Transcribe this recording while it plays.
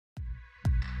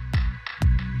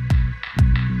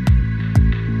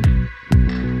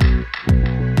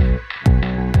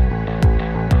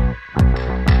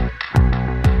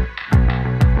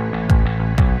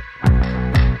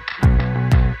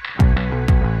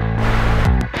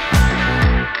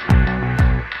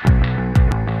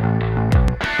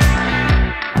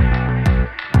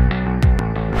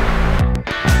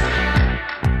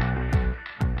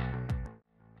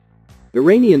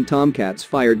Iranian Tomcats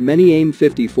fired many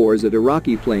AIM-54s at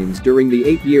Iraqi planes during the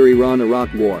 8-year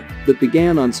Iran-Iraq War that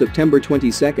began on September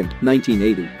 22,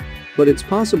 1980. But it's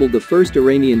possible the first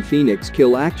Iranian Phoenix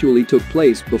kill actually took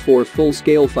place before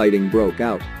full-scale fighting broke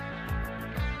out.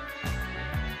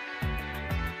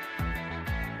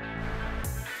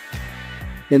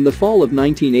 In the fall of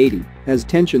 1980, as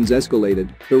tensions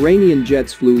escalated, Iranian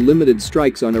jets flew limited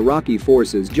strikes on Iraqi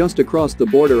forces just across the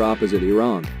border opposite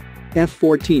Iran.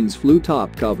 F-14s flew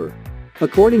top cover.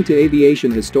 According to aviation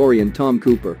historian Tom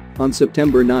Cooper, on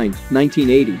September 9,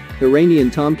 1980, Iranian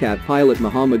Tomcat pilot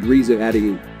Mohammad Reza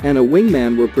Adai and a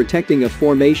wingman were protecting a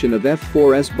formation of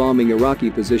F-4s bombing Iraqi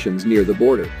positions near the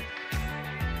border.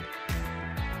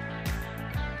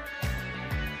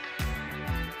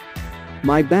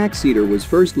 My backseater was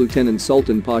First Lieutenant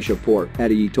Sultan Pasha Por,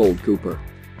 Adai told Cooper.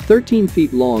 13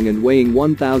 feet long and weighing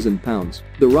 1,000 pounds,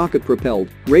 the rocket-propelled,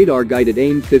 radar-guided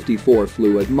AIM-54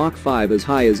 flew at Mach 5 as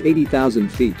high as 80,000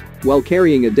 feet, while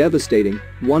carrying a devastating,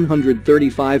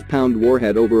 135-pound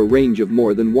warhead over a range of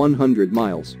more than 100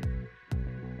 miles.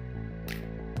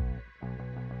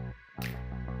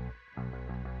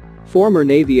 Former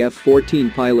Navy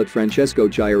F-14 pilot Francesco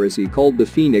Chiaresi called the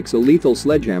Phoenix a lethal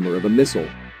sledgehammer of a missile.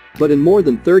 But in more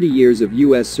than 30 years of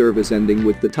U.S. service ending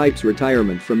with the type's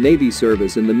retirement from Navy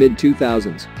service in the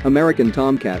mid-2000s, American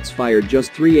Tomcats fired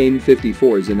just 3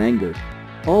 AIM-54s in anger.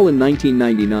 All in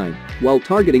 1999, while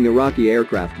targeting Iraqi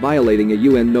aircraft violating a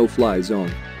UN no-fly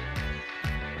zone.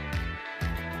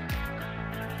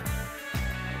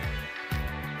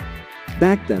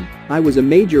 Back then, I was a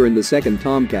major and the second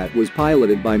Tomcat was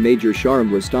piloted by Major Sharm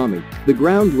Rostami. The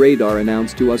ground radar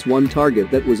announced to us one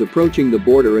target that was approaching the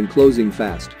border and closing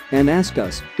fast, and asked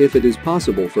us if it is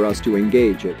possible for us to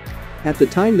engage it. At the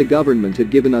time the government had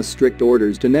given us strict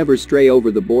orders to never stray over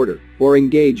the border or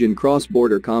engage in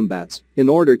cross-border combats in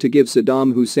order to give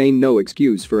Saddam Hussein no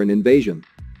excuse for an invasion.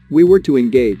 We were to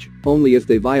engage only if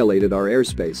they violated our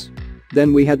airspace.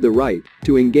 Then we had the right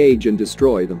to engage and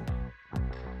destroy them.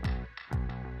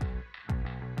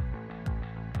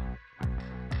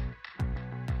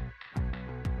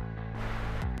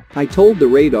 I told the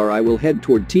radar I will head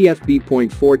toward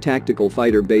TFB.4 Tactical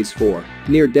Fighter Base 4,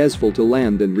 near Desfel to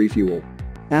land and refuel.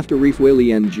 After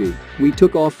refueling, we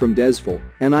took off from Desfel,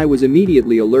 and I was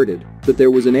immediately alerted that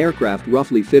there was an aircraft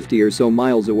roughly 50 or so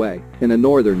miles away, in a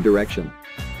northern direction.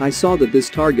 I saw that this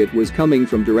target was coming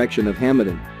from direction of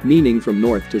Hamadan, meaning from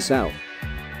north to south.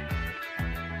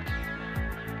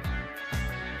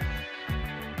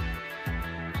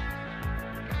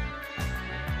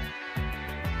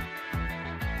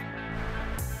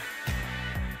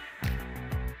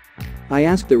 I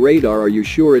asked the radar, are you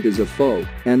sure it is a foe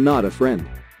and not a friend?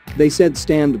 They said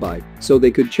stand by, so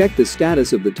they could check the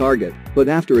status of the target, but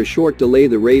after a short delay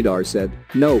the radar said,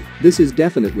 no, this is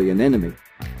definitely an enemy.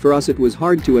 For us it was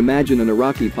hard to imagine an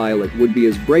Iraqi pilot would be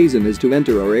as brazen as to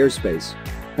enter our airspace.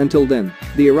 Until then,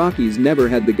 the Iraqis never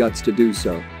had the guts to do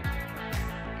so.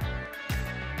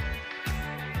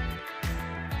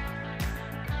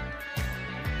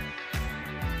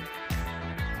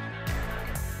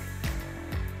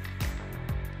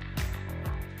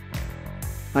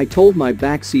 I told my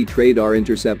backseat radar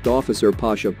intercept officer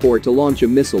Pasha Por to launch a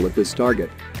missile at this target.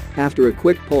 After a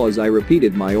quick pause I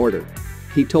repeated my order.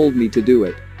 He told me to do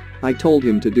it. I told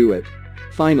him to do it.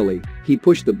 Finally, he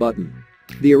pushed the button.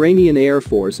 The Iranian Air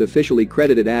Force officially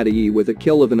credited Adai with a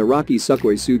kill of an Iraqi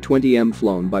Sukhoi Su-20M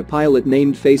flown by pilot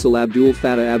named Faisal Abdul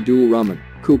Fattah Abdul Rahman,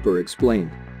 Cooper explained.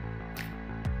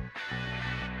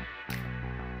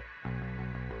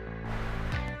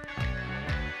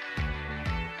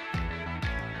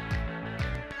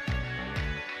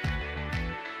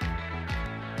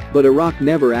 But Iraq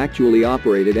never actually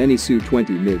operated any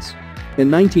Su-20Ms.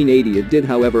 In 1980 it did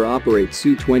however operate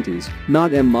Su-20s,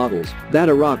 not M models, that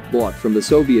Iraq bought from the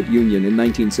Soviet Union in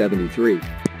 1973.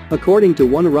 According to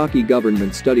one Iraqi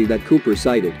government study that Cooper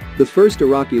cited, the first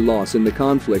Iraqi loss in the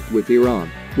conflict with Iran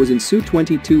was in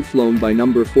Su-22 flown by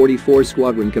No. 44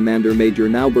 Squadron Commander Major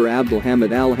Nauber Abdul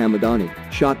Hamid al-Hamadani,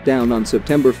 shot down on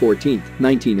September 14,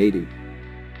 1980.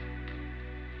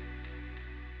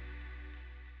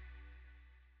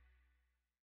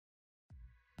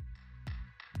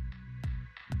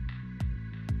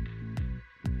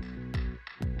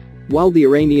 While the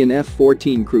Iranian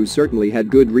F-14 crew certainly had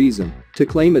good reason to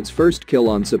claim its first kill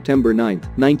on September 9,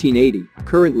 1980,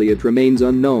 currently it remains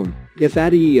unknown if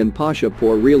Adai and Pasha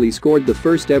Por really scored the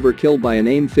first ever kill by an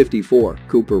AIM-54,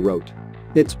 Cooper wrote.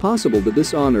 It's possible that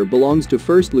this honor belongs to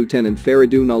First Lieutenant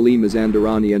Faridun Ali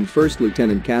Mazandarani and First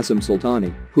Lieutenant Qasim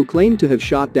Sultani, who claimed to have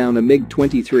shot down a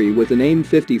MiG-23 with an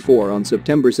AIM-54 on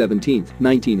September 17,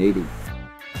 1980.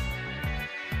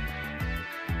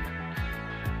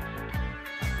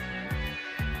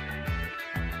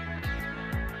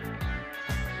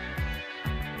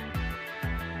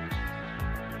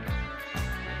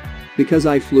 Because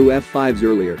I flew F-5s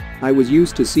earlier, I was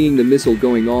used to seeing the missile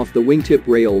going off the wingtip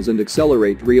rails and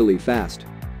accelerate really fast.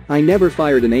 I never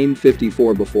fired an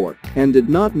AIM-54 before and did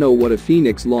not know what a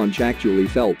Phoenix launch actually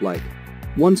felt like.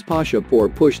 Once Pasha Pour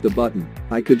pushed the button,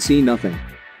 I could see nothing.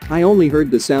 I only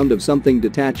heard the sound of something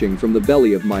detaching from the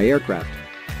belly of my aircraft.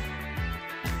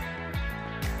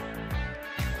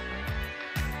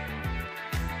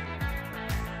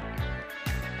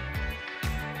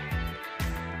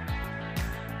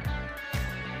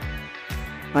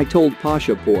 I told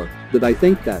Pasha Pour that I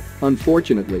think that,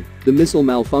 unfortunately, the missile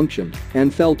malfunctioned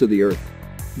and fell to the earth.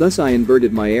 Thus I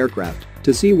inverted my aircraft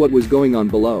to see what was going on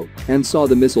below and saw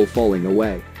the missile falling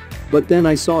away. But then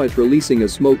I saw it releasing a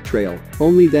smoke trail,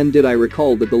 only then did I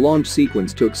recall that the launch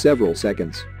sequence took several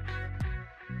seconds.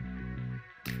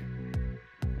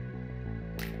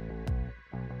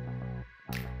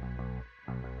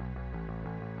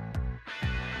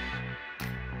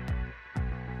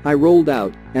 I rolled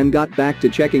out and got back to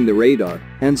checking the radar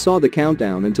and saw the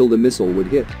countdown until the missile would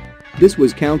hit. This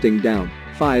was counting down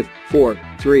 5, 4,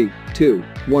 3, 2,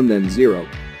 1 then 0.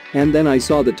 And then I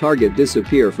saw the target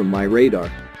disappear from my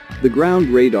radar. The ground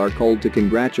radar called to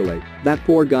congratulate. That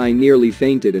poor guy nearly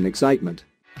fainted in excitement.